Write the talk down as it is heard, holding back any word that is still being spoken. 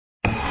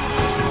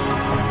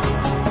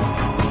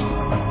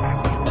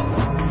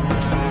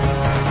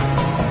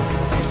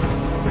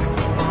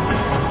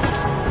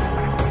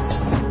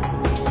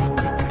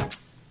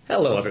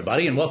Hello,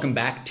 everybody, and welcome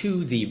back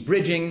to the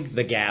Bridging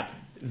the Gap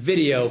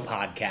video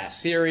podcast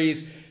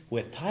series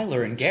with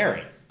Tyler and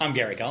Gary. I'm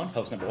Gary Cohen,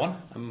 host number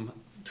one. I'm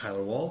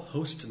Tyler Wall,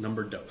 host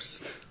number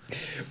dos.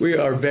 We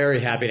are very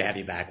happy to have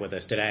you back with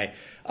us today.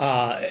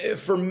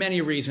 For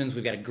many reasons,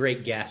 we've got a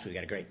great guest, we've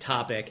got a great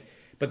topic,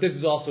 but this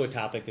is also a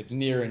topic that's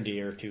near and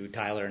dear to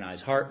Tyler and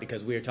I's heart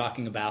because we are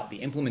talking about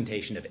the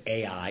implementation of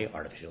AI,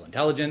 artificial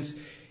intelligence,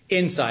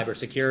 in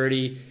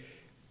cybersecurity.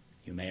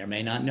 You may or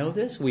may not know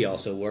this. We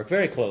also work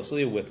very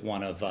closely with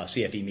one of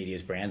CFE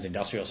Media's brands,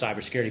 Industrial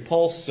Cybersecurity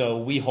Pulse, so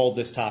we hold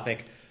this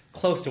topic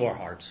close to our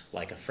hearts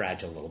like a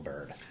fragile little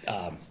bird.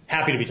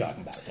 Happy to be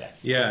talking about it today.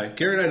 Yeah,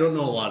 Gary and I don't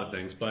know a lot of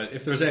things, but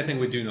if there's anything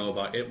we do know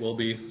about, it will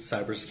be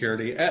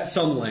cybersecurity at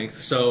some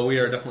length. So we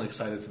are definitely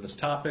excited for this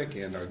topic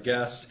and our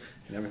guest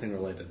and everything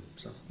related.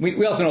 So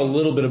we also know a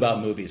little bit about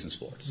movies and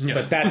sports,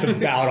 but that's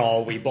about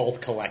all we both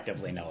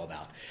collectively know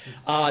about.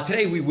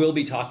 Today we will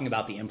be talking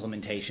about the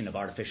implementation of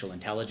artificial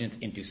intelligence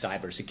into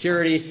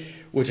cybersecurity,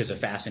 which is a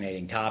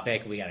fascinating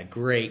topic. We got a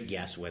great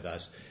guest with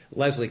us,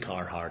 Lesley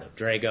Carhart of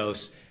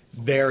Dragos.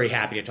 Very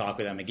happy to talk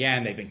with them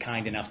again. They've been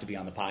kind enough to be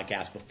on the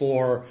podcast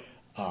before.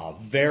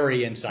 Very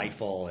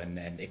insightful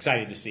and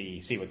excited to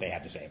see what they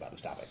have to say about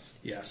this topic.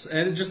 Yes,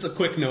 and just a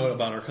quick note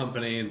about our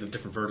company and the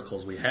different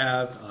verticals we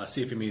have.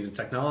 CFE Media and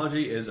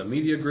Technology is a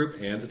media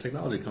group and a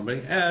technology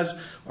company, as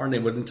our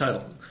name would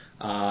entitle.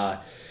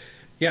 Cover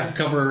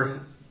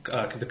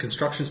the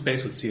construction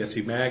space with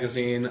CSE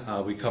Magazine.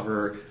 We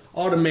cover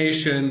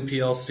automation,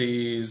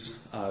 PLCs,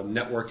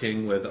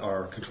 networking with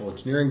our control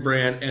engineering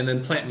brand, and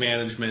then plant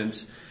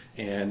management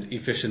and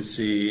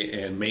efficiency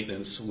and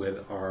maintenance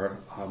with our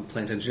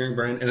plant engineering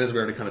brand. And as we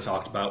already kind of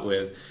talked about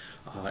with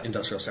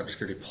Industrial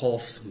Cybersecurity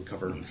Pulse, we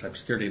cover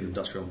cybersecurity in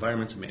industrial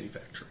environments and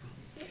manufacturing.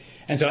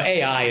 And so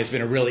AI has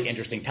been a really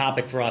interesting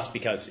topic for us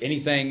because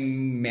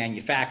anything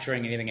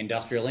manufacturing, anything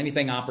industrial,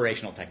 anything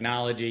operational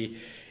technology,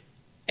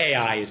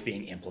 AI is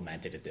being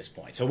implemented at this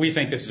point. So we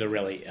think this is a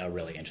really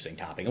interesting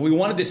topic. And we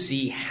wanted to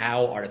see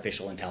how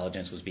artificial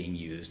intelligence was being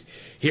used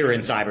here in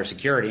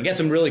cybersecurity and get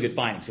some really good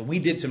findings. So we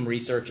did some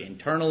research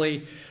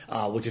internally,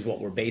 which is what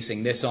we're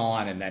basing this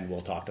on, and then we'll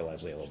talk to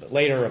Lesley a little bit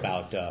later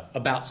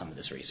about some of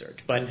this research.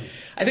 But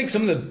I think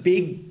some of the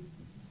big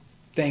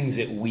things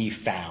that we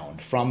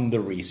found from the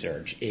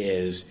research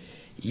is,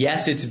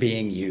 yes, it's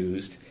being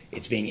used.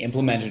 It's being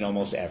implemented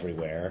almost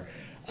everywhere.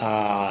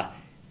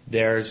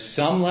 There's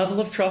some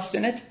level of trust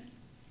in it.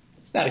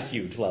 It's not a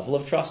huge level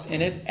of trust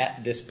in it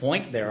at this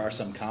point. There are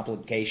some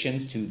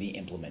complications to the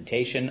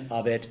implementation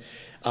of it.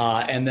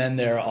 And then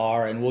there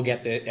are, and we'll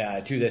get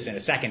to this in a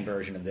second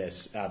version of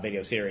this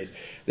video series,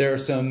 there are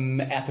some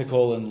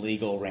ethical and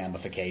legal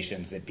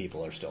ramifications that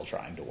people are still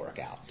trying to work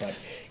out. But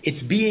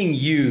it's being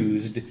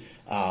used.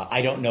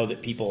 I don't know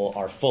that people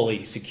are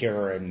fully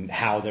secure in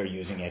how they're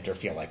using it or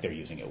feel like they're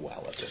using it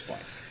well at this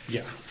point.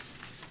 Yeah.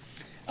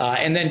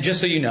 And then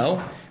just so you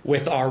know,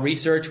 with our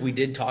research, we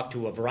did talk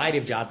to a variety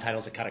of job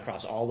titles that cut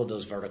across all of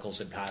those verticals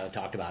that Tyler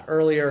talked about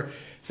earlier.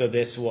 So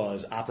this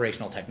was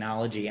operational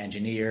technology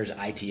engineers,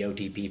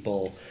 IT/OT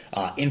people,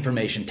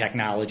 information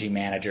technology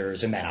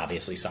managers, and then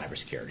obviously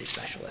cybersecurity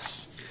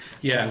specialists.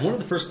 Yeah, and one of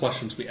the first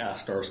questions we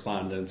asked our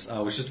respondents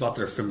was just about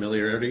their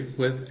familiarity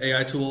with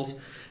AI tools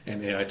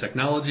and AI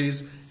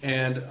technologies.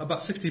 And about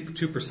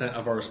 62%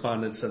 of our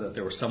respondents said that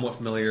they were somewhat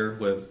familiar,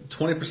 with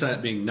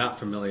 20% being not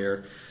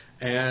familiar.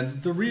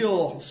 And the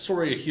real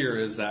story here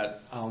is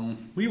that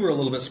we were a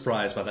little bit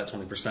surprised by that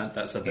 20%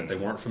 that said that they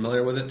weren't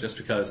familiar with it, just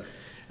because,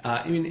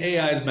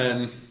 AI has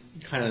been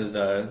kind of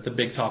the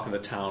big talk of the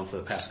town for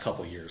the past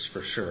couple of years,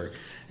 for sure.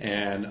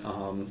 And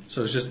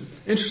so it's just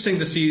interesting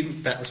to see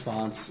that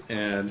response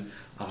and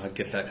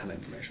get that kind of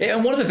information.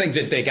 And one of the things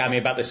that they got me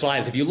about the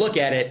slides, if you look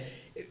at it,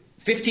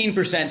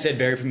 15% said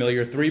very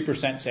familiar,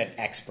 3% said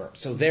expert.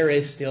 So there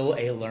is still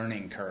a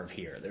learning curve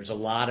here. There's a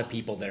lot of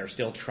people that are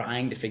still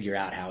trying to figure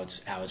out how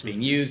it's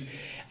being used.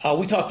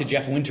 We talked to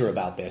Jeff Winter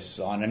about this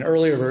on an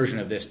earlier version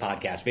of this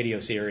podcast video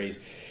series,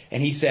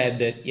 and he said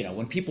that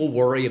when people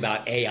worry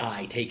about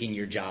AI taking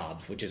your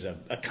jobs, which is a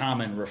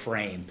common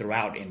refrain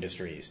throughout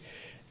industries,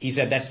 he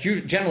said that's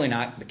generally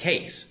not the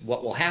case.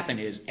 What will happen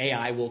is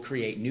AI will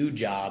create new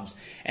jobs,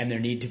 and there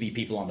need to be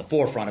people on the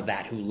forefront of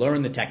that who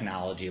learn the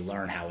technology,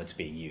 learn how it's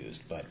being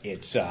used. But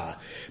it's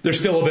there's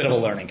still a bit of a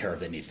learning curve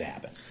that needs to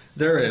happen.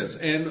 There is.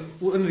 And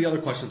one of the other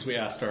questions we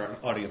asked our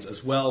audience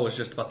as well was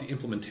just about the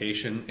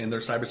implementation in their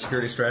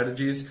cybersecurity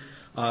strategies.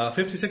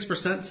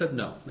 56% said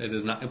no, it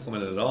is not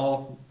implemented at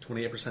all.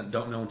 28%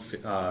 don't know.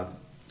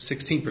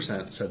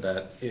 16% said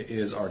that it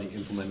is already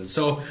implemented.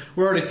 So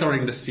we're already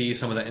starting to see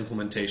some of that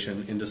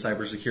implementation into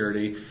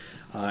cybersecurity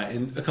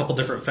in a couple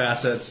different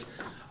facets,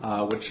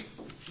 which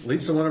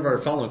leads to one of our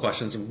following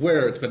questions of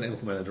where it's been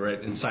implemented,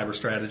 right, in cyber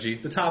strategy.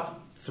 The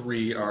top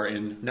three are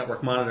in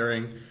network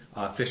monitoring,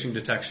 phishing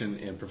detection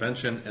and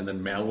prevention, and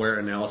then malware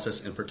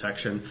analysis and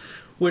protection,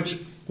 which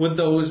with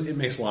those, it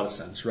makes a lot of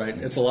sense, right?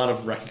 It's a lot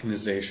of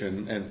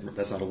recognition, and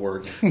that's not a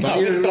word. But,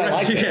 no, but I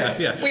like it.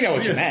 Yeah. We know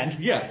what you meant.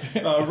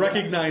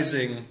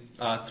 Recognizing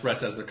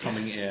threats as they're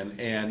coming in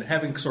and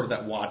having sort of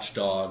that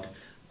watchdog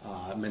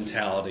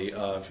mentality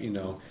of,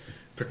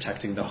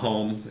 protecting the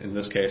home, in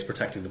this case,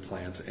 protecting the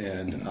plant,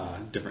 and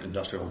different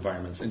industrial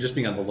environments, and just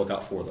being on the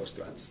lookout for those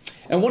threats.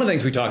 And one of the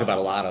things we talk about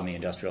a lot on the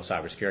Industrial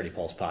Cybersecurity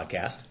Pulse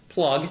podcast,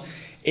 plug,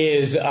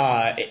 is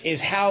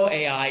how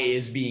AI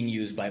is being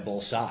used by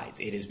both sides.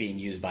 It is being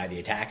used by the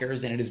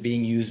attackers, and it is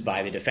being used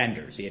by the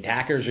defenders. The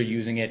attackers are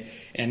using it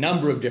in a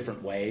number of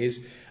different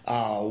ways.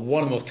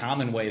 One of the most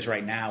common ways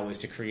right now is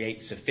to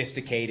create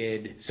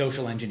sophisticated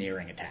social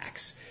engineering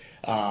attacks.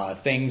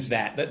 Things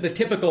that the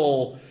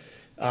typical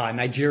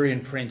Nigerian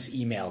prince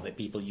email that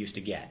people used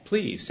to get.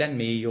 Please send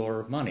me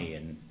your money,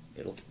 and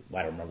I don't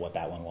remember what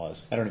that one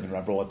was. I don't even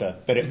remember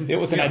but it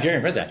was the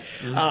Nigerian prince.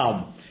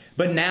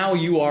 But now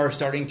you are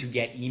starting to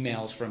get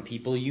emails from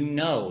people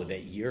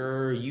that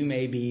you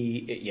may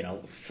be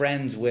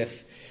friends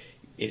with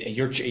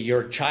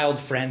your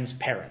child's friend's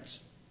parents.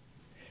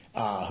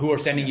 Who are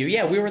sending you,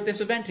 we were at this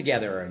event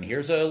together, and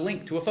here's a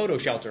link to a photo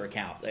shelter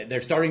account.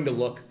 They're starting to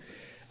look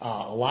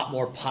a lot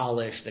more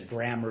polished. The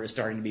grammar is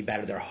starting to be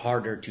better. They're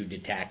harder to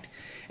detect.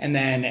 And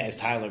then, as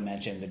Tyler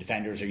mentioned, the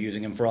defenders are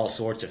using them for all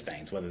sorts of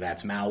things, whether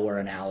that's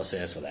malware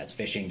analysis, whether that's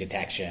phishing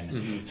detection.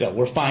 Mm-hmm. So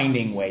we're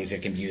finding ways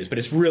it can be used, but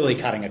it's really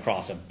cutting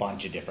across a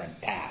bunch of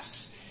different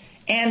tasks.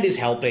 And is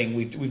helping,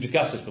 we've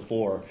discussed this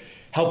before,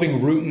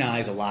 helping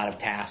routinize a lot of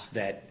tasks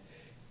that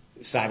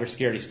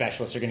cybersecurity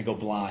specialists are going to go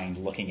blind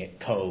looking at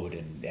code,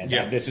 and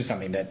this is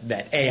something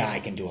that AI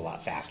can do a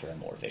lot faster and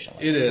more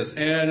efficiently. It is,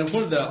 and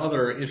one of the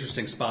other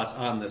interesting spots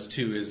on this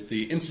too is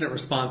the incident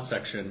response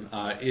section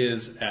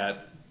is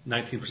at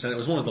 19%. It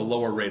was one of the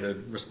lower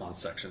rated response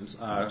sections.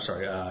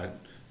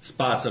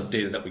 Spots of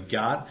data that we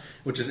got,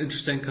 which is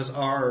interesting because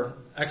our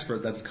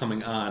expert that's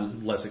coming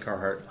on, Lesley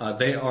Carhart,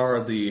 they are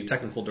the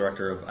technical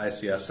director of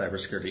ICS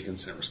Cybersecurity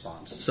Incident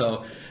Response.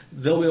 So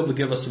they'll be able to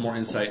give us some more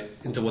insight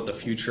into what the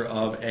future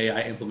of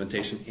AI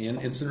implementation in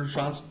incident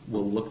response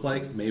will look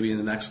like, maybe in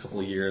the next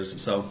couple of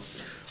years. So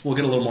we'll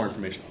get a little more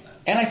information on that.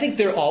 And I think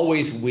there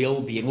always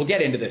will be, and we'll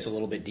get into this a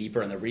little bit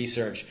deeper in the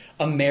research,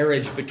 a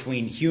marriage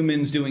between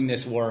humans doing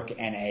this work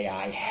and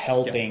AI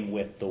helping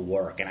with the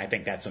work. And I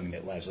think that's something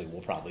that Lesley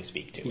will probably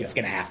speak to. It's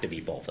going to have to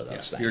be both of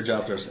those things. Your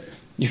jobs are safe.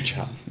 Your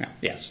job.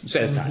 Yes,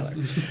 says Tyler.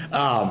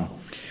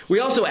 We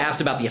also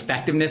asked about the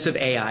effectiveness of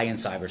AI in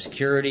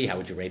cybersecurity. How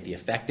would you rate the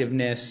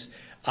effectiveness?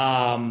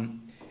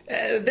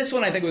 This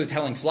one I think was a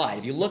telling slide.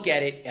 If you look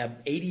at it,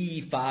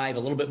 85, a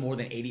little bit more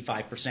than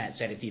 85%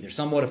 said it's either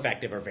somewhat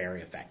effective or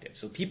very effective.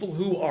 So people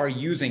who are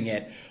using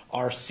it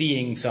are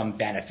seeing some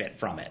benefit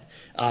from it.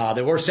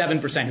 There were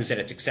 7% who said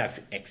it's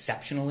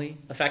exceptionally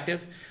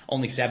effective.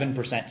 Only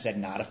 7% said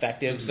not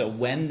effective. Mm-hmm. So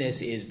when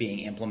this is being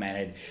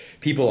implemented,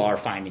 people are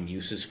finding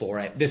uses for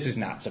it. This is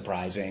not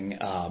surprising.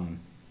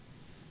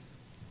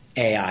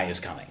 AI is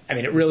coming. I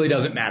mean, it really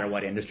doesn't matter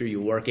what industry you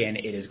work in.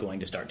 It is going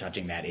to start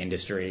touching that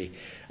industry.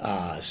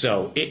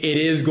 So it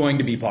is going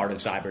to be part of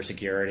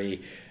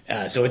cybersecurity.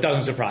 So it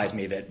doesn't surprise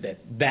me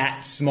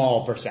that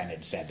small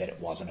percentage said that it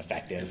wasn't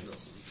effective.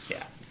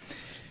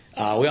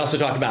 Yeah. We also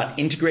talked about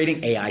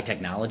integrating AI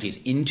technologies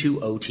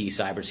into OT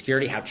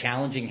cybersecurity. How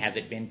challenging has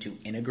it been to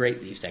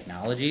integrate these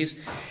technologies?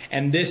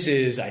 And this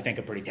is, I think,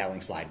 a pretty telling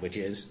slide, which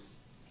is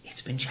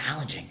it's been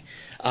challenging.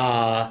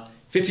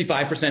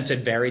 55%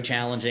 said very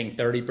challenging,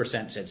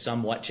 30% said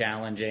somewhat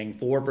challenging,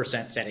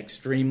 4% said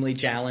extremely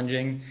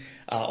challenging,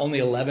 only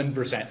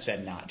 11%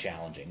 said not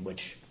challenging,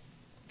 which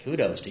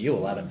kudos to you,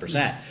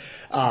 11%.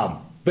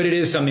 But it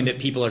is something that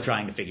people are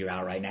trying to figure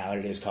out right now.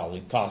 It is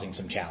causing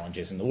some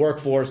challenges in the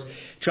workforce,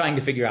 trying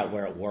to figure out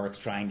where it works,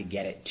 trying to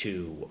get it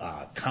to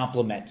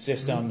complement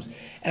systems.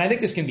 Mm-hmm. And I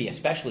think this can be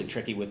especially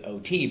tricky with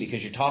OT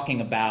because you're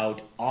talking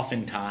about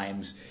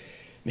oftentimes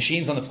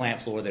machines on the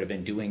plant floor that have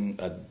been doing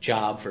a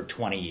job for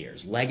 20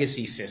 years,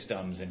 legacy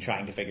systems, and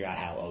trying to figure out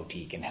how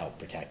OT can help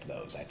protect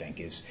those, I think,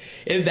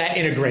 that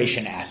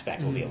integration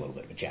aspect will be a little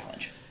bit of a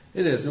challenge.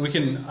 It is. And we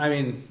can,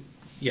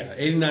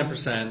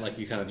 89%, like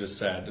you kind of just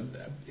said,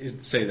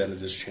 say that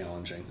it is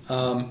challenging.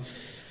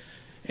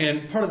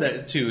 And part of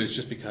that, too, is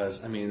just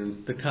because,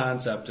 the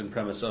concept and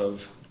premise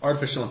of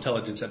artificial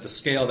intelligence at the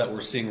scale that we're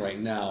seeing right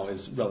now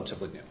is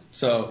relatively new.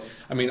 So,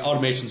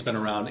 automation's been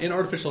around, and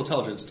artificial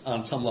intelligence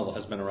on some level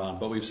has been around,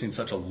 but we've seen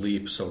such a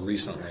leap so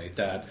recently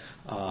that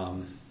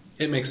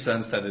it makes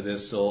sense that it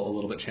is still a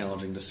little bit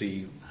challenging to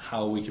see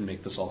how we can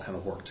make this all kind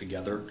of work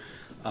together.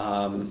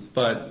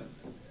 But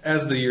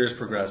as the years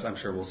progress, I'm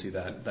sure we'll see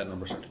that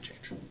number start to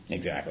change.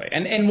 Exactly.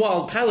 And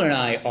while Tyler and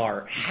I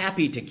are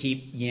happy to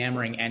keep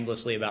yammering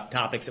endlessly about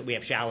topics that we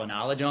have shallow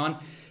knowledge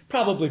on,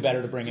 probably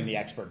better to bring in the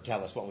expert to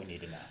tell us what we need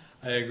to know.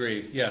 I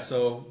agree. Yeah,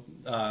 so,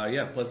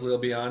 Lesley will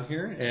be on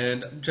here,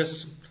 and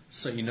just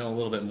so you know a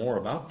little bit more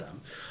about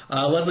them.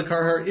 Lesley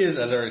Carhart is,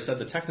 as I already said,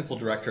 the technical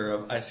director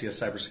of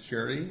ICS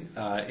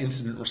Cybersecurity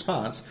Incident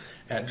Response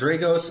at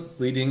Dragos,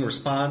 leading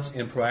response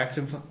and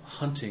proactive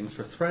hunting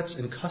for threats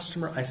in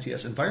customer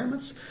ICS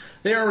environments.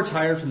 They are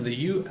retired from the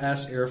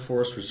U.S. Air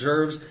Force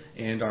Reserves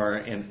and are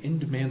an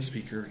in-demand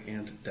speaker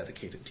and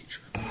dedicated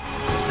teacher.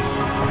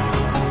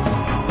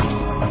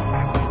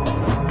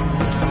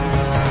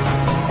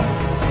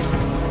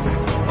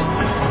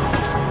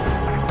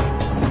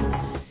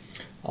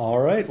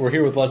 right, we're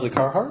here with Lesley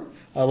Carhart.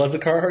 Lesley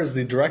Carhart is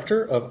the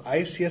Director of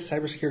ICS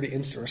Cybersecurity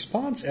Incident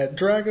Response at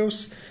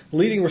Dragos,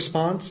 leading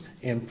response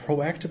and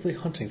proactively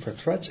hunting for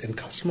threats in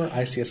customer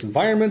ICS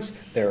environments.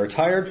 They're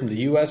retired from the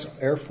U.S.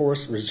 Air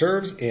Force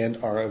Reserves and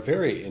are a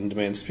very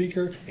in-demand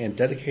speaker and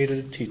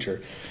dedicated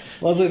teacher.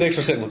 Lesley, thanks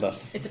for sitting with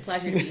us. It's a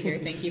pleasure to be here.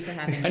 Thank you for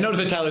having me. I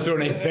noticed that Tyler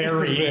threw in a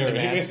very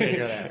in-demand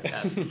speaker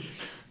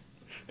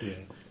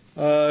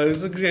there.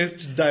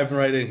 Just diving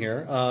right in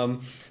here,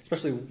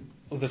 especially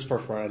with this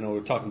first part. I know we're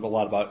talking a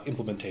lot about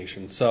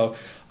implementation. So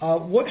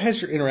what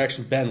has your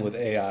interaction been with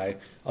AI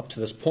up to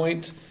this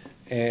point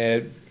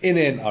and in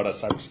and out of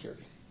cybersecurity?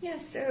 Yeah,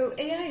 so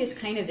AI is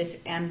kind of this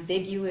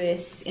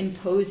ambiguous,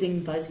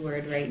 imposing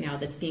buzzword right now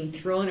that's being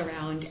thrown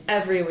around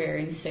everywhere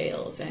in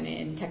sales and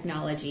in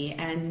technology.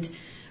 And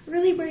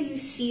really where you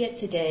see it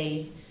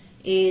today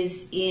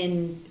is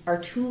in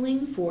our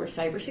tooling for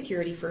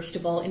cybersecurity, first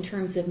of all, in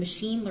terms of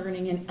machine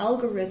learning and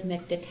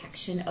algorithmic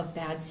detection of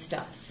bad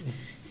stuff.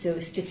 So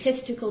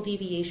statistical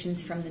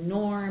deviations from the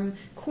norm,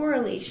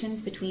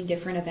 correlations between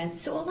different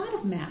events. So a lot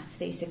of math,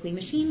 basically.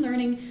 Machine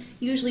learning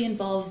usually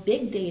involves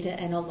big data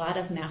and a lot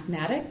of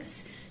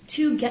mathematics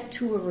to get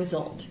to a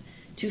result,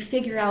 to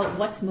figure out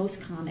what's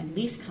most common,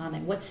 least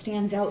common, what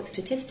stands out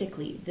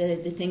statistically,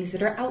 the things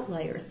that are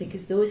outliers,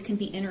 because those can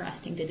be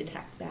interesting to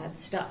detect bad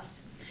stuff.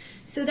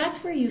 So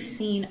that's where you've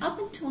seen, up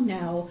until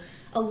now,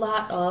 a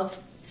lot of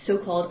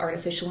so-called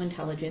artificial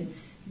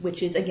intelligence,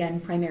 which is, again,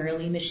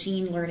 primarily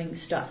machine learning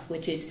stuff,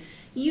 which is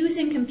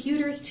using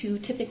computers to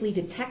typically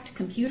detect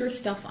computer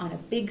stuff on a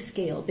big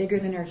scale, bigger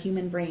than our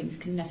human brains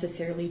can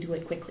necessarily do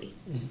it quickly.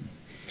 Mm-hmm.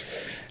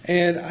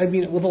 And, I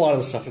mean, with a lot of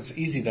this stuff, it's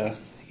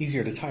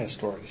easier to tie a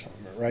story to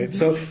somewhere, right? Mm-hmm.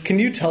 So can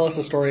you tell us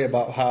a story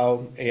about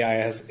how AI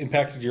has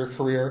impacted your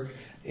career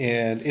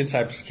and in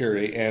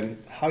cybersecurity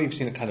and how you've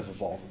seen it kind of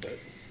evolve a bit?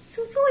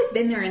 So it's always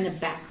been there in the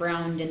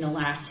background in the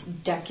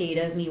last decade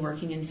of me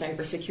working in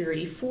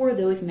cybersecurity for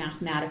those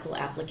mathematical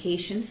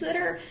applications that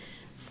are,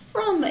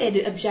 from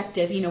an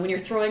objective, when you're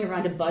throwing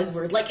around a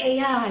buzzword like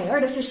AI,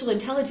 artificial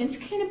intelligence,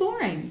 kind of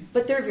boring.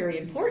 But they're very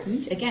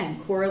important. Again,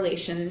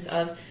 correlations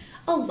of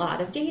a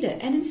lot of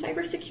data. And in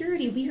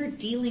cybersecurity, we are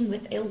dealing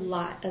with a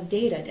lot of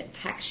data.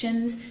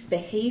 Detections,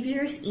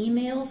 behaviors,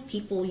 emails,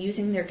 people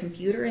using their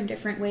computer in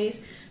different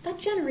ways. That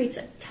generates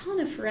a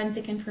ton of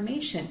forensic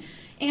information.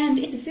 And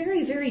it's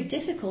very, very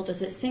difficult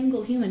as a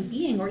single human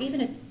being or even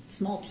a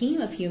small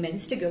team of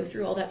humans to go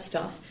through all that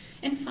stuff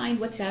and find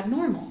what's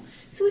abnormal.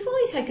 So we've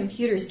always had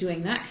computers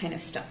doing that kind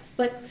of stuff.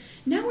 But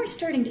now we're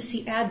starting to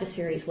see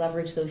adversaries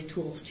leverage those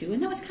tools too.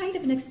 And that was kind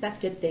of an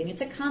expected thing. It's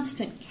a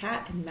constant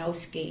cat and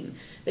mouse game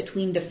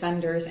between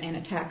defenders and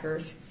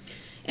attackers.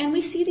 And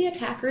we see the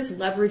attackers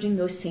leveraging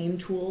those same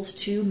tools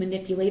to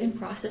manipulate and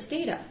process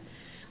data.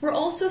 We're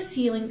also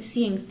seeing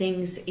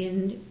things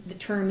in the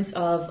terms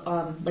of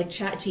like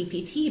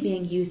ChatGPT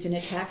being used in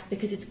attacks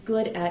because it's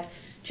good at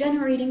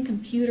generating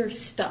computer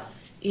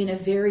stuff in a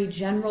very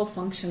general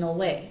functional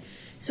way.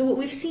 So what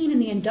we've seen in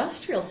the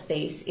industrial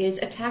space is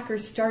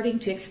attackers starting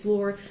to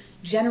explore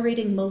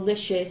generating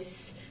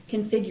malicious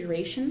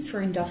configurations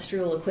for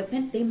industrial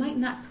equipment they might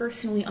not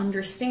personally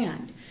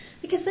understand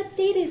because that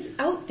data is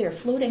out there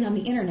floating on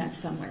the internet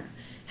somewhere.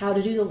 How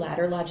to do the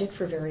ladder logic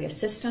for various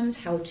systems,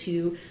 how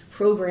to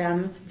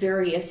program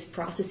various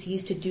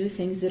processes to do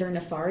things that are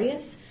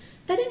nefarious.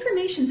 That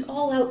information's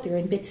all out there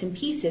in bits and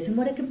pieces, and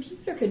what a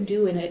computer can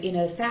do in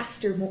a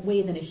faster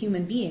way than a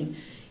human being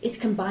is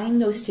combine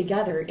those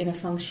together in a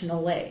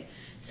functional way.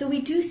 So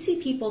we do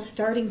see people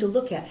starting to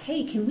look at,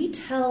 hey, can we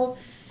tell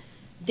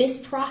this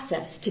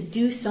process to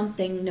do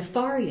something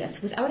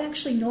nefarious without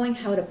actually knowing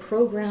how to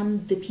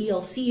program the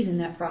PLCs in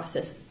that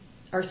process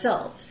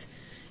ourselves?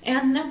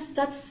 And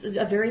that's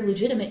a very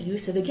legitimate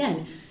use of,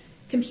 again,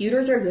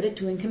 computers are good at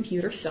doing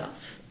computer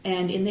stuff.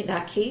 And in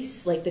that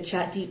case, like the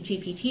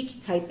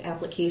ChatGPT type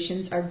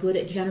applications are good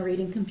at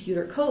generating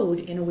computer code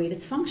in a way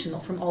that's functional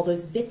from all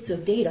those bits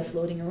of data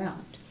floating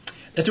around.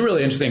 That's a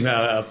really interesting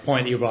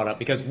point that you brought up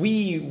because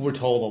we were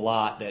told a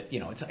lot that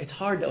it's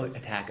hard to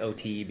attack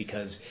OT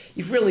because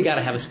you've really got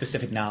to have a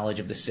specific knowledge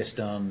of the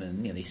system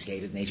and these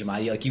SCADAs and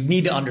HMI. Like you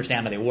need to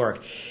understand how they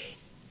work.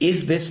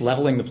 Is this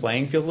leveling the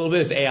playing field a little bit?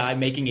 Is AI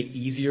making it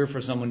easier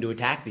for someone to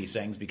attack these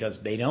things because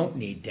they don't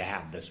need to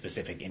have the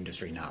specific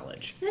industry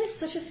knowledge? That is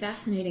such a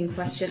fascinating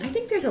question. I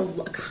think there's a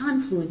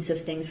confluence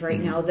of things right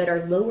now that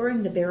are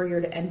lowering the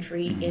barrier to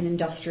entry in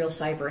industrial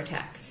cyber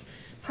attacks.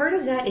 Part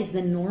of that is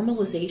the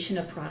normalization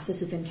of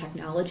processes and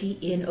technology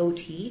in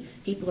OT.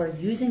 People are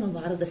using a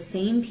lot of the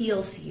same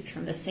PLCs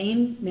from the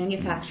same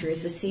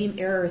manufacturers, the same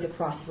errors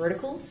across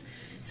verticals.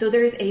 So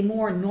there's a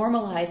more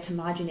normalized,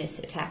 homogeneous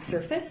attack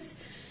surface.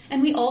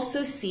 And we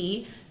also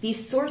see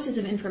these sources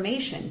of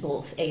information,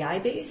 both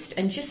AI-based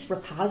and just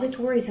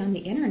repositories on the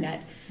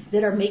internet,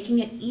 that are making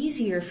it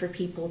easier for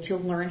people to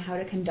learn how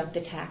to conduct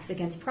attacks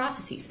against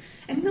processes.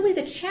 And really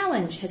the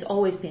challenge has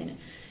always been,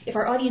 if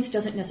our audience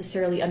doesn't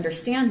necessarily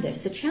understand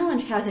this, the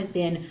challenge hasn't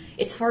been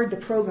it's hard to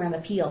program a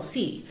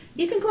PLC.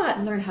 You can go out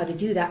and learn how to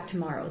do that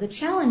tomorrow. The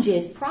challenge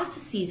is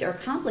processes are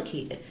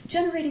complicated.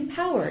 Generating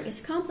power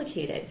is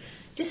complicated.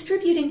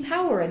 Distributing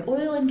power and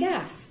oil and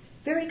gas,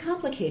 very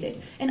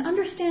complicated. And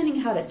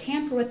understanding how to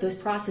tamper with those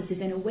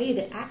processes in a way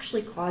that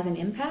actually cause an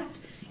impact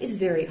is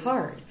very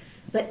hard.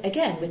 But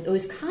again, with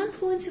those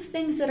confluence of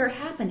things that are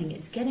happening,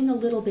 it's getting a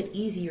little bit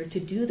easier to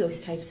do those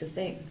types of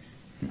things.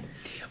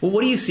 Well,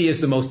 what do you see as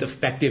the most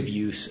effective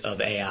use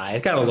of AI?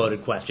 It's kind of a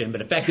loaded question,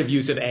 but effective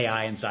use of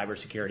AI in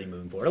cybersecurity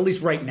moving forward. At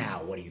least right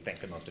now, what do you think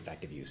the most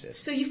effective use is?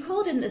 So you've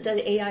called in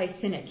the AI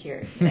cynic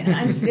here. And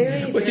I'm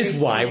very, Which very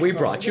is why we cynical.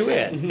 brought you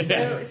in.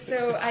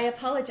 So I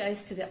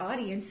apologize to the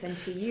audience and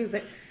to you,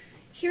 but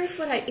here's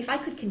what if I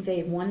could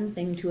convey one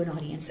thing to an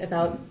audience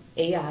about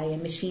AI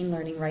and machine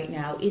learning right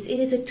now, is it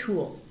is a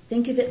tool.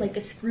 Think of it like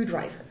a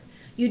screwdriver.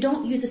 You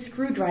don't use a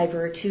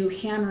screwdriver to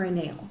hammer a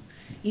nail.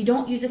 You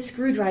don't use a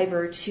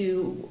screwdriver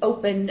to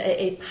open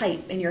a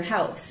pipe in your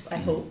house, I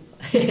hope.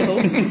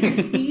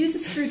 You use a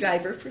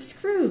screwdriver for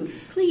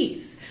screws,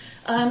 please.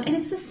 And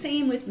it's the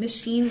same with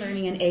machine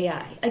learning and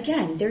AI.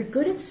 Again, they're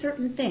good at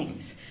certain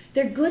things.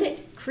 They're good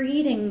at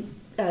creating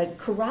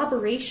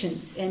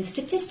corroborations and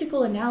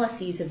statistical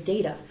analyses of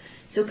data.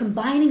 So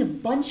combining a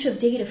bunch of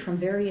data from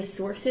various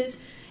sources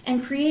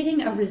and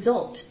creating a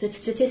result that's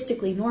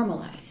statistically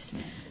normalized.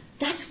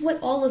 That's what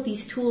all of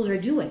these tools are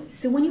doing.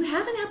 So when you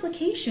have an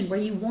application where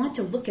you want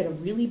to look at a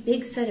really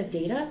big set of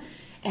data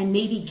and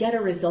maybe get a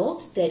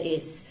result that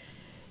is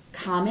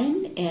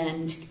common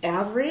and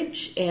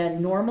average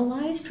and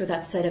normalized for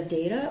that set of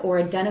data, or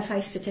identify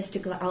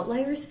statistical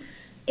outliers,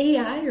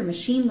 AI or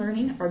machine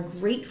learning are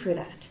great for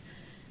that.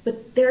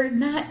 But they're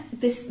not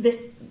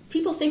this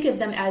people think of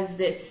them as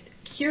this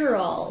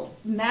cure-all,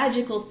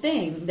 magical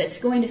thing that's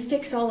going to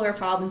fix all our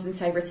problems in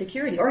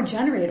cybersecurity or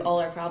generate all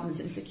our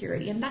problems in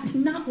security. And that's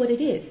not what it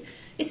is.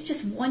 It's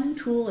just one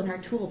tool in our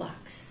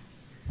toolbox.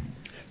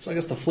 So I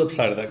guess the flip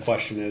side of that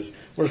question is,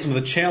 what are some of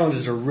the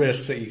challenges or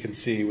risks that you can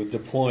see with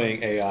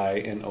deploying AI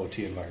in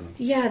OT environments?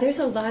 Yeah, there's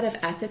a lot of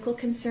ethical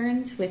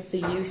concerns with the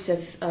use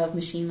of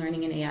machine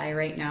learning and AI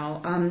right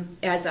now.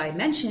 As I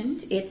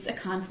mentioned, it's a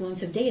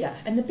confluence of data.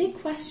 And the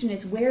big question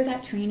is where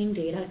that training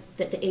data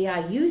that the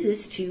AI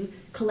uses to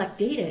collect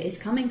data is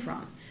coming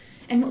from.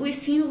 And what we've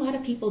seen a lot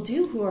of people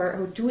do who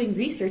are doing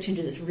research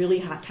into this really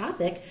hot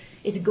topic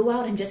is go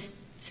out and just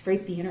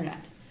scrape the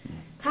internet.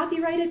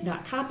 Copyrighted,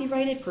 not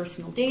copyrighted,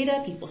 personal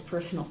data, people's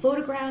personal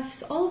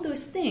photographs, all of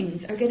those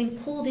things are getting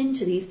pulled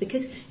into these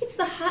because it's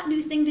the hot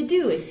new thing to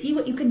do, is see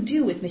what you can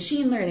do with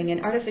machine learning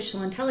and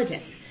artificial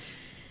intelligence.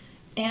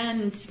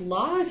 And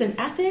laws and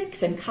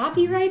ethics and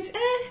copyrights,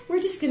 we're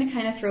just going to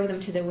kind of throw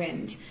them to the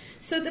wind.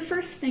 So the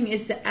first thing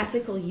is the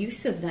ethical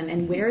use of them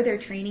and where their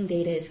training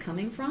data is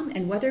coming from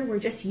and whether we're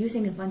just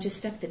using a bunch of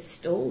stuff that's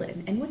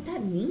stolen and what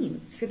that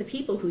means for the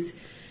people whose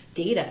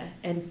data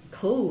and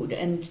code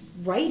and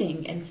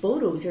writing and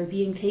photos are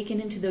being taken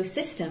into those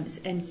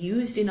systems and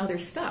used in other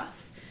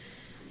stuff.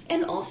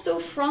 And also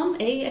from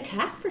an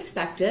attack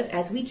perspective,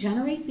 as we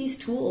generate these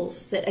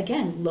tools that,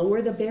 again,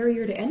 lower the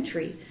barrier to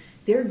entry,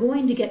 they're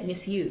going to get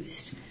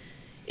misused.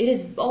 It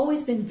has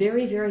always been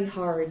very, very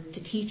hard to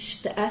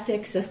teach the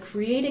ethics of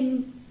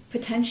creating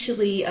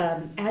potentially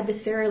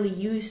adversarially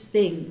used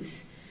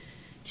things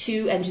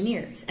to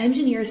engineers.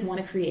 Engineers want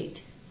to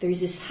create. There's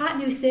this hot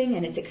new thing,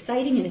 and it's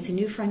exciting, and it's a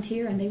new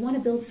frontier, and they want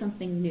to build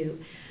something new.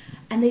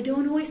 And they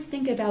don't always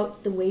think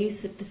about the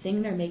ways that the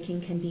thing they're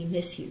making can be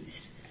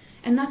misused.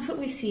 And that's what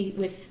we see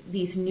with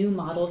these new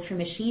models for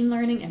machine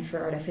learning and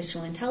for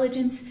artificial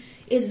intelligence,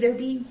 is they're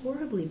being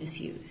horribly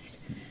misused.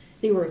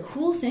 They were a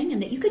cool thing,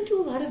 and that you could do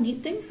a lot of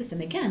neat things with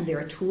them. Again, they're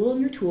a tool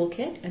in your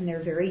toolkit, and they're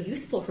very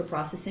useful for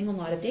processing a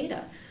lot of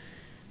data.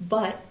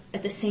 But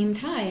at the same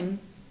time,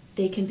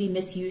 they can be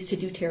misused to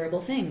do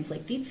terrible things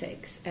like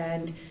deepfakes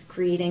and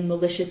creating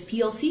malicious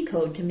PLC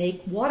code to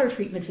make water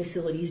treatment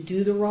facilities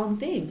do the wrong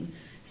thing.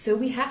 So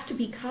we have to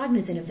be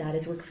cognizant of that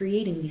as we're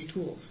creating these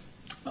tools.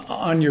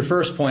 On your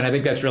first point, I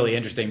think that's really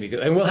interesting,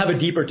 and we'll have a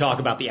deeper talk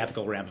about the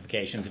ethical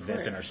ramifications of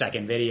this in our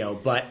second video,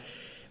 but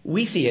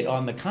we see it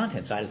on the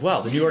content side as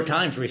well. The New York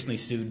Times recently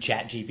sued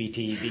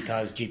ChatGPT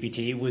because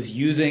GPT was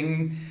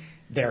using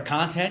their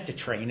content to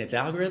train its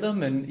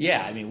algorithm. And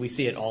yeah, I mean, we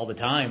see it all the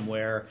time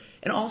where,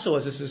 and also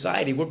as a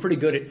society, we're pretty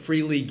good at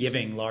freely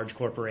giving large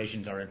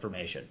corporations our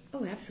information.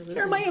 Oh, absolutely.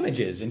 Here are my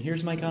images, and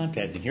here's my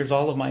content, and here's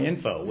all of my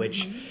info,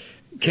 which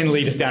can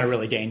lead us down a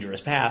really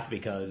dangerous path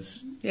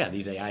because, yeah,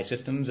 these AI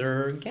systems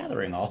are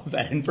gathering all of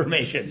that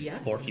information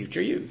for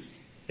future use.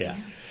 Yeah.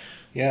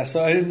 Yeah,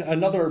 so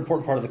another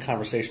important part of the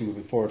conversation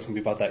moving forward is going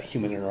to be about that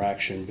human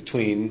interaction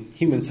between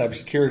human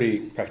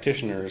cybersecurity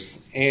practitioners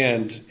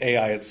and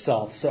AI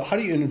itself. So how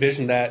do you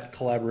envision that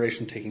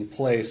collaboration taking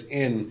place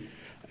in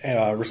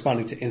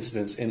responding to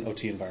incidents in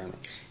OT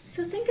environments?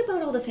 So think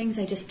about all the things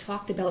I just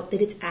talked about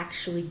that it's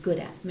actually good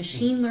at.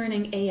 Machine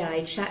learning,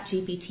 AI,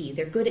 ChatGPT.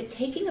 They're good at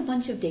taking a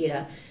bunch of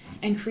data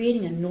and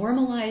creating a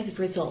normalized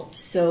result.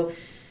 So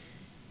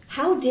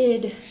how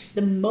did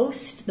the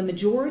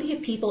majority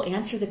of people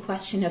answer the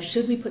question of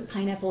should we put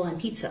pineapple on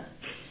pizza?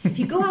 If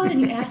you go out and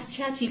you ask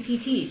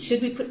ChatGPT,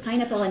 should we put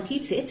pineapple on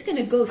pizza, it's going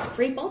to go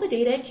scrape all the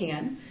data it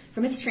can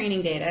from its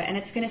training data, and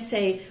it's going to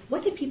say,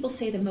 what did people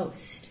say the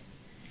most?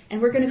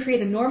 And we're going to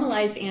create a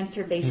normalized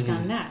answer based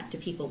on that. Do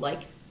people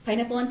like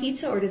pineapple on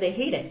pizza or do they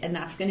hate it? And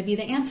that's going to be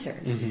the answer.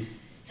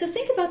 So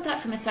think about that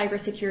from a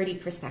cybersecurity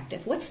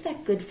perspective. What's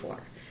that good for?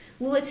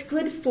 Well, it's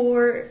good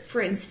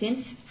for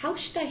instance, how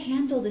should I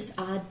handle this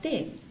odd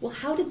thing? Well,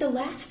 how did the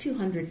last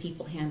 200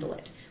 people handle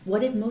it?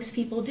 What did most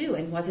people do,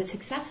 and was it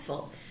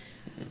successful?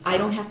 I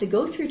don't have to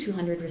go through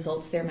 200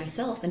 results there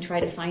myself and try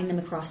to find them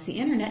across the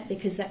internet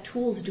because that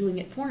tool's doing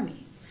it for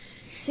me.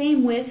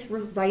 Same with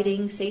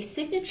writing, say,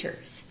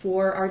 signatures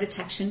for our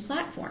detection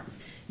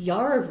platforms,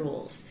 Yara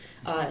rules,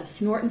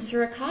 snort and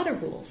suricata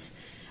rules,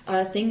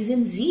 things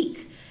in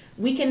Zeek.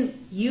 We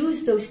can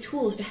use those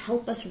tools to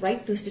help us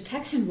write those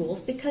detection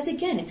rules because,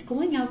 again, it's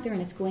going out there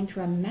and it's going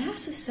through a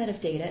massive set of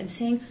data and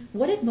saying,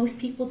 what did most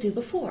people do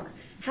before?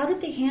 How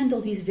did they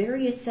handle these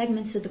various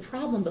segments of the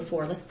problem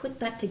before? Let's put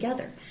that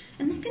together.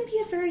 And that can be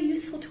a very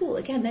useful tool.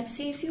 Again, that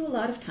saves you a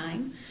lot of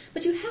time,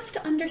 but you have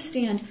to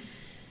understand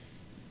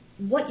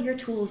what your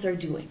tools are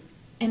doing.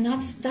 And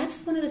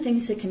that's one of the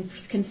things that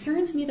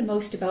concerns me the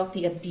most about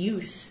the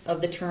abuse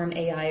of the term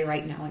AI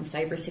right now in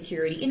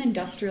cybersecurity, in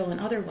industrial and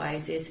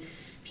otherwise, is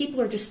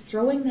people are just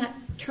throwing that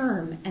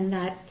term and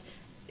that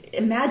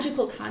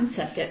magical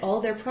concept at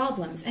all their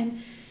problems.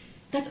 And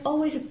that's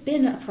always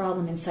been a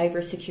problem in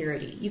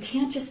cybersecurity. You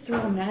can't just throw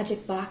a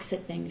magic box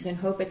at things and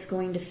hope it's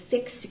going to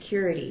fix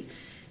security.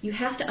 You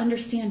have to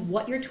understand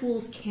what your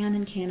tools can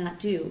and cannot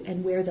do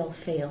and where they'll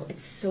fail.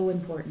 It's so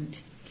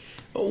important.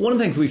 One of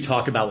the things we've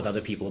talked about with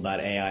other people about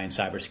AI and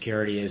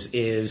cybersecurity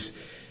is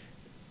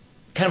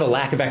kind of a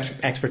lack of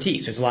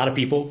expertise. There's a lot of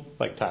people,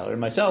 like Tyler and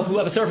myself, who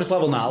have a surface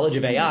level knowledge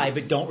of AI,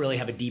 but don't really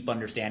have a deep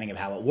understanding of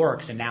how it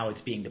works, and now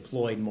it's being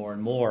deployed more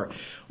and more.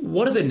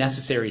 What are the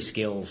necessary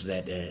skills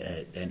that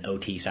an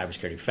OT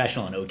cybersecurity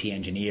professional, an OT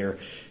engineer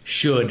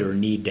should or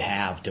need to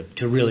have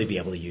to really be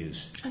able to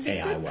use AI well? As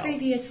I said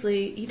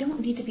previously, you don't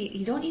need to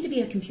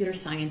be a computer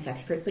science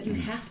expert, but you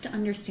have to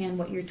understand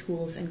what your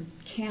tools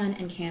can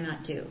and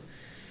cannot do.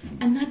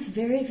 And that's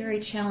very, very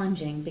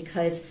challenging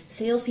because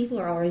salespeople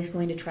are always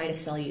going to try to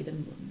sell you the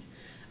moon.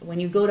 When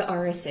you go to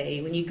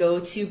RSA, when you go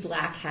to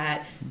Black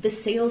Hat, the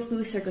sales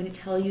booths are going to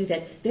tell you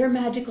that their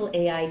magical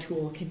AI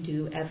tool can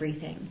do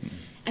everything.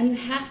 And you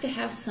have to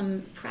have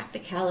some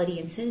practicality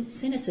and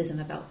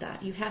cynicism about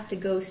that. You have to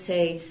go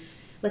say,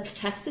 let's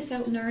test this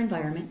out in our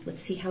environment.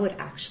 Let's see how it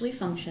actually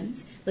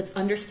functions. Let's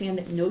understand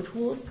that no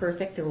tool is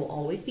perfect. There will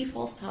always be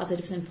false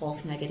positives and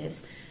false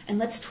negatives. And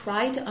let's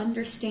try to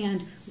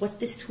understand what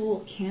this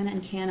tool can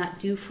and cannot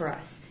do for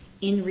us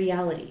in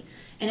reality.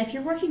 And if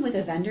you're working with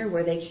a vendor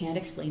where they can't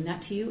explain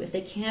that to you, if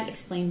they can't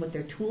explain what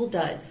their tool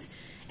does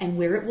and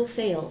where it will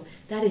fail,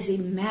 that is a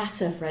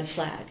massive red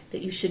flag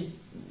that you should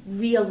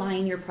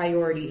realign your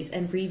priorities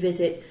and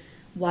revisit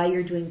why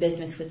you're doing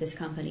business with this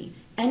company.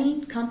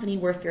 Any company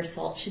worth their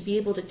salt should be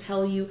able to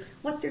tell you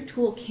what their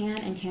tool can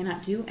and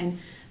cannot do and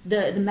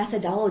the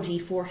methodology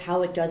for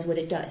how it does what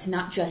it does,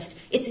 not just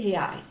it's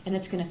AI and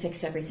it's going to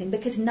fix everything,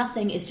 because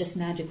nothing is just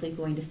magically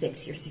going to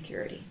fix your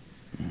security.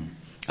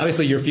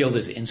 Obviously, your field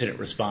is incident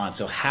response,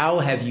 so how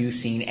have you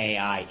seen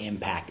AI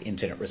impact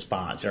incident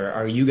response? Or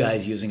are you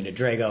guys using it at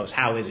Dragos?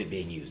 How is it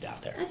being used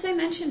out there? As I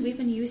mentioned, we've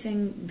been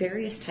using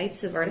various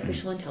types of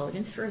artificial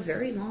intelligence for a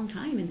very long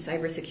time in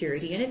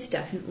cybersecurity, and it's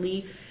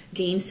definitely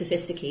gained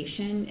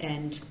sophistication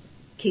and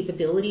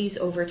capabilities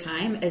over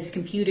time as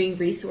computing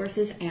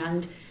resources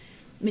and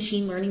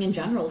machine learning in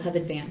general have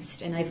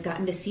advanced. And I've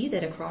gotten to see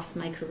that across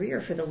my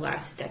career for the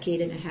last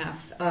decade and a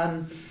half.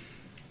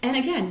 And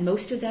again,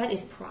 most of that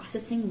is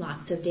processing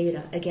lots of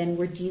data. Again,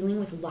 we're dealing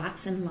with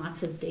lots and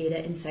lots of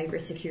data in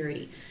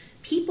cybersecurity.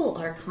 People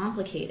are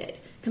complicated.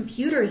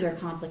 Computers are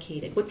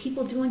complicated. What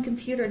people do in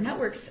computer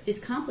networks is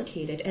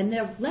complicated. And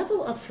the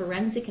level of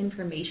forensic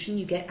information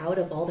you get out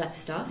of all that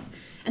stuff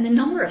and the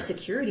number of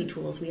security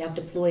tools we have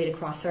deployed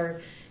across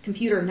our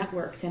computer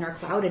networks and our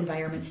cloud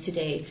environments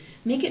today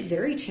make it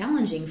very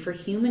challenging for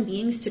human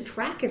beings to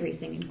track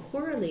everything and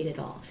correlate it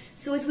all.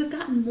 So as we've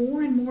gotten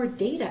more and more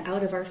data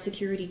out of our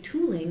security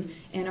tooling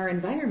and our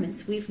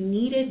environments, we've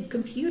needed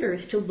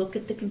computers to look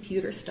at the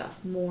computer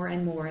stuff more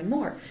and more and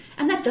more.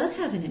 And that does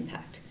have an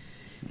impact.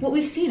 What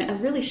we've seen, a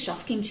really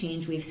shocking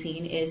change we've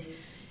seen is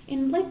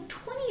in like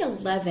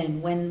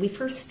 2011, when we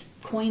first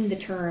coined the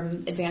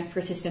term advanced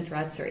persistent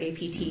threats, or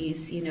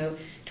APTs,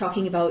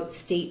 talking about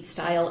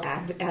state-style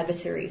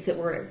adversaries that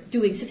were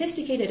doing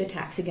sophisticated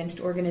attacks against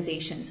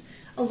organizations.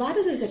 A lot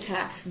of those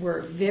attacks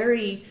were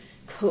very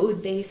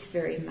code-based,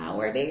 very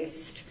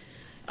malware-based.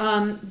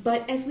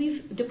 But as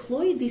we've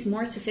deployed these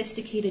more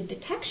sophisticated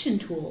detection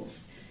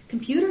tools,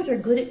 computers are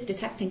good at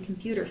detecting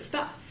computer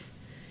stuff.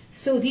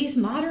 So these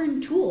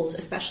modern tools,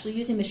 especially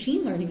using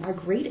machine learning, are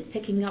great at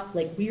picking up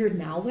like weird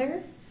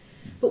malware.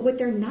 But what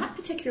they're not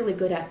particularly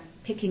good at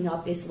picking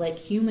up is like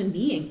human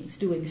beings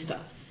doing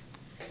stuff.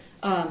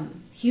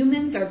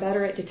 Humans are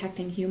better at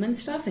detecting human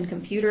stuff, and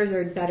computers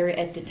are better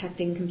at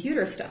detecting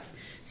computer stuff.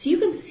 So you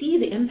can see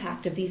the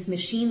impact of these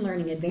machine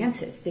learning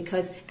advances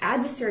because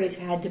adversaries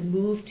had to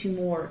move to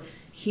more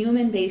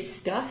human-based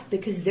stuff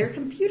because their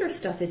computer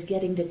stuff is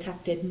getting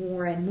detected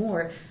more and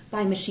more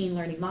by machine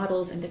learning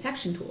models and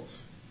detection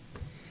tools.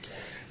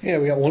 Yeah,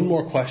 we got one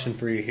more question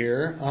for you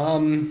here,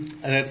 and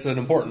it's an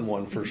important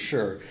one for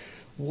sure.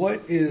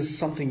 What is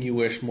something you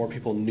wish more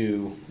people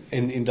knew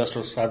in the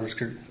industrial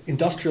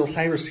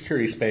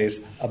cybersecurity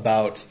space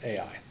about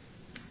AI?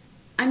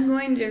 I'm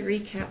going to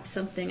recap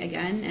something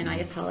again, and I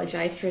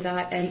apologize for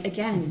that. And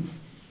again,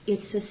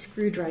 it's a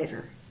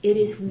screwdriver. It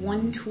is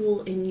one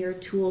tool in your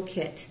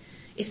toolkit.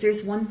 If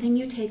there's one thing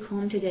you take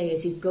home today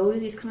as you go to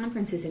these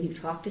conferences and you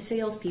talk to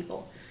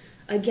salespeople,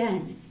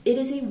 again, it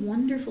is a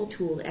wonderful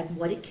tool at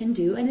what it can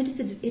do, and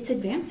it's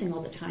advancing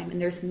all the time.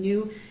 And there's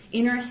new,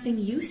 interesting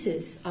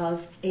uses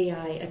of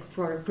AI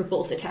for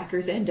both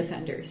attackers and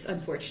defenders,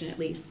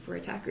 unfortunately, for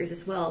attackers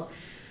as well.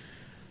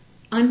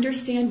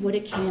 Understand what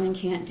it can and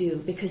can't do,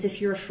 because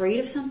if you're afraid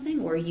of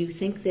something or you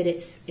think that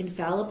it's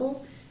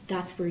infallible,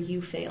 that's where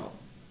you fail.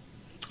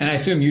 And I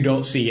assume you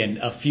don't see in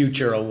a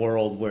future a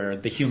world where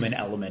the human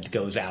element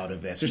goes out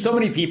of this. There's so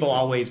many people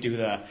always do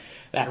that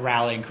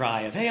rallying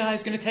cry of AI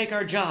is going to take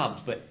our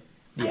jobs, but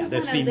yeah,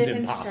 this seems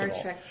impossible. I want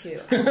to live in Star Trek too.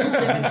 I want to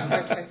live in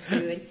Star Trek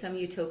too, in some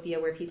utopia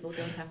where people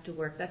don't have to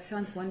work. That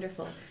sounds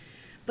wonderful.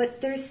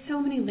 But there's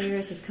so many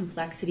layers of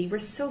complexity. We're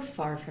so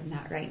far from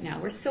that right now.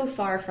 We're so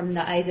far from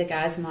the Isaac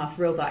Asimov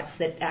robots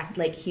that act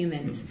like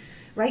humans.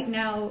 Right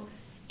now,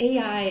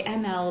 AI,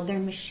 ML, they're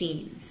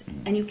machines.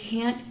 And you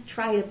can't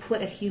try to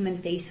put a human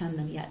face on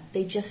them yet.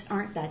 They just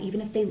aren't that, even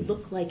if they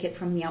look like it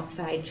from the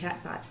outside,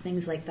 chatbots,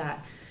 things like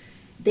that.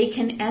 They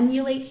can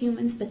emulate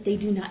humans, but they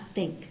do not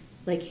think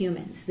like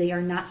humans. They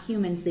are not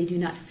humans. They do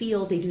not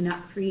feel. They do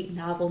not create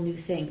novel new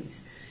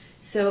things.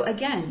 So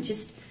again,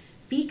 just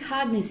be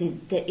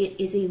cognizant that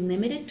it is a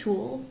limited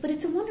tool, but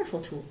it's a wonderful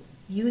tool.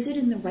 Use it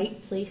in the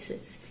right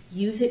places.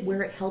 Use it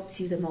where it helps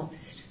you the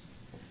most.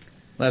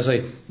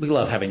 Lesley, we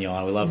love having you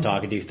on. We love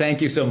talking to you.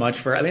 Thank you so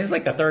much it's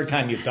like the third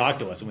time you've talked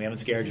to us and we haven't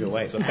scared you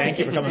away. So thank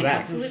you for coming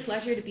back. It's an absolute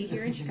pleasure to be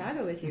here in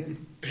Chicago with you.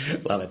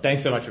 Love it.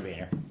 Thanks so much for being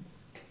here.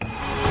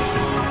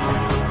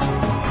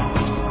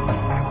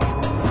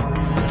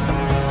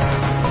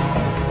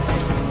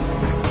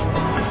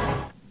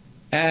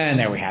 And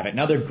there we have it.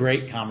 Another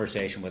great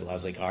conversation with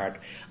Lesley Carhart.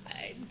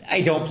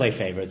 I don't play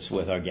favorites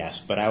with our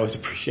guests, but I always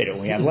appreciate it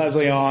when we have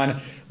Lesley on.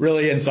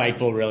 Really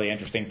insightful, really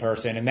interesting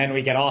person. And then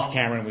we get off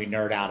camera and we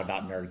nerd out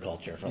about nerd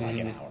culture for like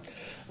an hour.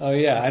 Oh,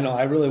 yeah, I know.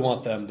 I really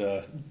want them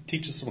to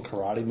teach us some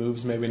karate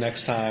moves maybe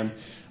next time.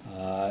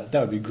 That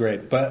would be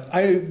great. But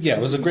it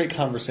was a great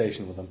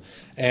conversation with them.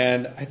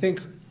 And I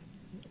think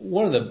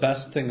one of the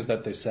best things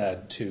that they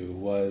said, too,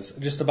 was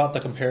just about the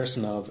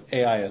comparison of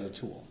AI as a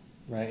tool,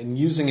 right? And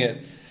using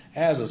it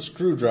as a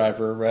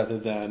screwdriver rather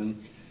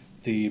than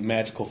the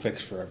magical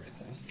fix for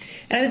everything.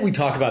 And I think we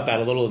talked about that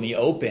a little in the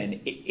open.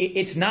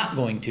 It's not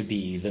going to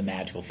be the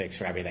magical fix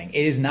for everything.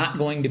 It is not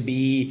going to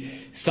be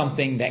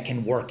something that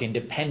can work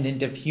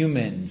independent of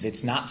humans.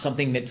 It's not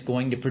something that's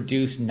going to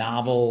produce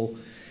novel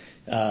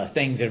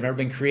things that have never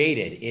been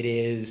created. It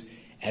is,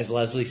 as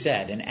Lesley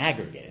said, an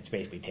aggregate. It's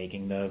basically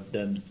taking the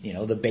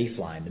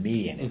baseline, the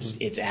median.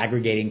 It's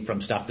aggregating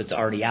from stuff that's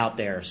already out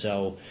there.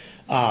 So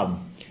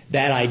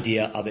that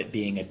idea of it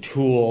being a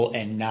tool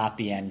and not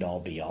the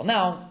end-all, be-all.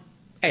 Now,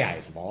 AI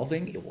is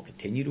evolving. It will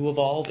continue to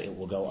evolve. It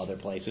will go other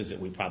places that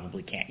we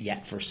probably can't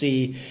yet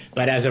foresee.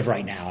 But as of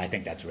right now, I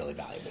think that's a really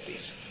valuable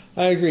piece.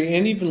 I agree.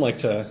 And even like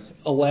to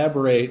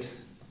elaborate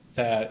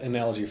that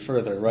analogy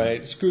further,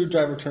 right?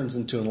 Screwdriver turns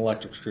into an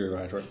electric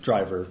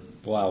screwdriver.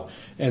 Wow.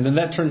 And then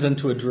that turns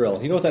into a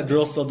drill. You know what that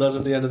drill still does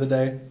at the end of the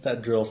day?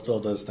 That drill still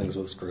does things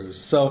with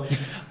screws. So,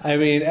 I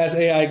mean, as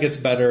AI gets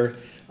better,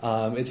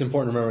 it's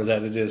important to remember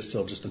that it is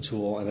still just a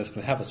tool and it's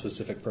going to have a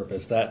specific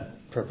purpose.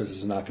 That purpose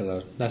is not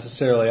going to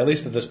necessarily, at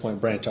least at this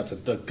point, branch out to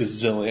the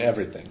gazillion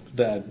everything,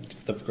 the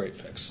great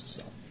fix.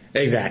 So.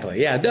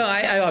 Exactly. Yeah. No,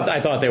 I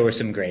thought there was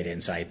some great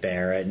insight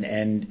there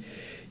and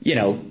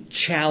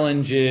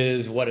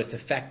challenges, what it's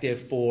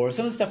effective for.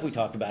 Some of the stuff we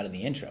talked about in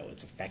the intro.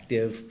 It's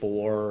effective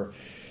for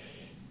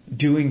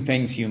doing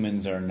things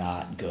humans are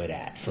not good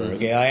at.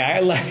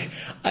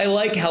 I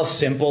like how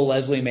simple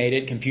Lesley made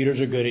it. Computers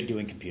are good at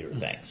doing computer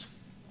things.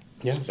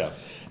 Yeah. So,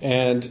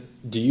 and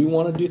do you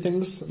want to do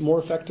things more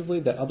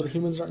effectively that other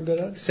humans aren't good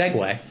at?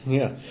 Segue.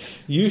 Yeah.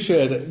 You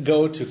should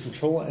go to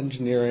Control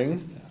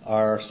Engineering,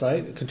 our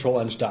site,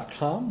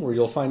 controleng.com, where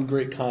you'll find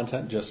great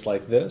content just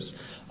like this.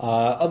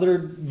 Other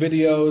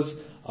videos,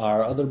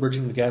 our other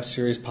Bridging the Gap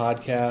series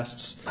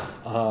podcasts,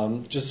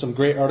 just some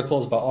great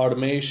articles about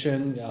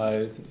automation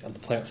on the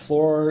plant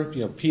floor,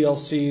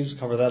 PLCs,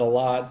 cover that a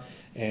lot,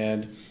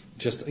 and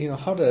just,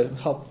 how to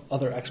help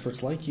other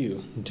experts like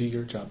you do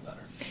your job better.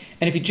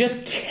 And if you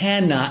just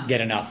cannot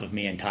get enough of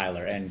me and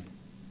Tyler, and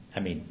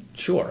I mean,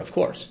 sure, of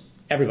course,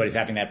 everybody's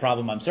having that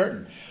problem, I'm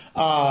certain.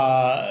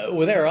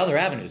 Well, there are other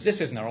avenues. This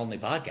isn't our only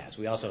podcast.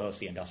 We also host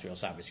the Industrial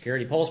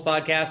Cybersecurity Pulse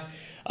podcast.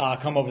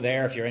 Come over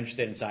there if you're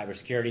interested in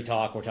cybersecurity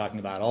talk. We're talking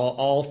about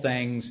all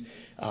things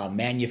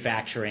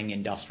manufacturing,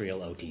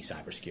 industrial, OT,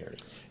 cybersecurity.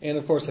 And,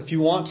 of course, if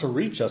you want to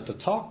reach us to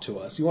talk to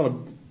us, you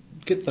want to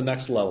get the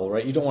next level,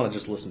 right? You don't want to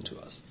just listen to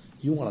us.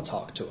 you want to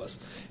talk to us.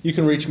 You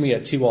can reach me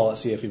at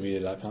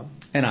twall@cfemedia.com.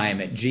 And I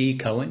am at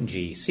gcohen,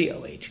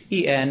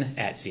 Gcohen,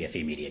 at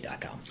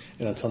cfemedia.com.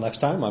 And until next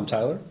time, I'm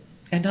Tyler.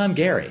 And I'm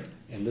Gary.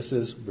 And this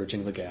is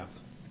Bridging the Gap.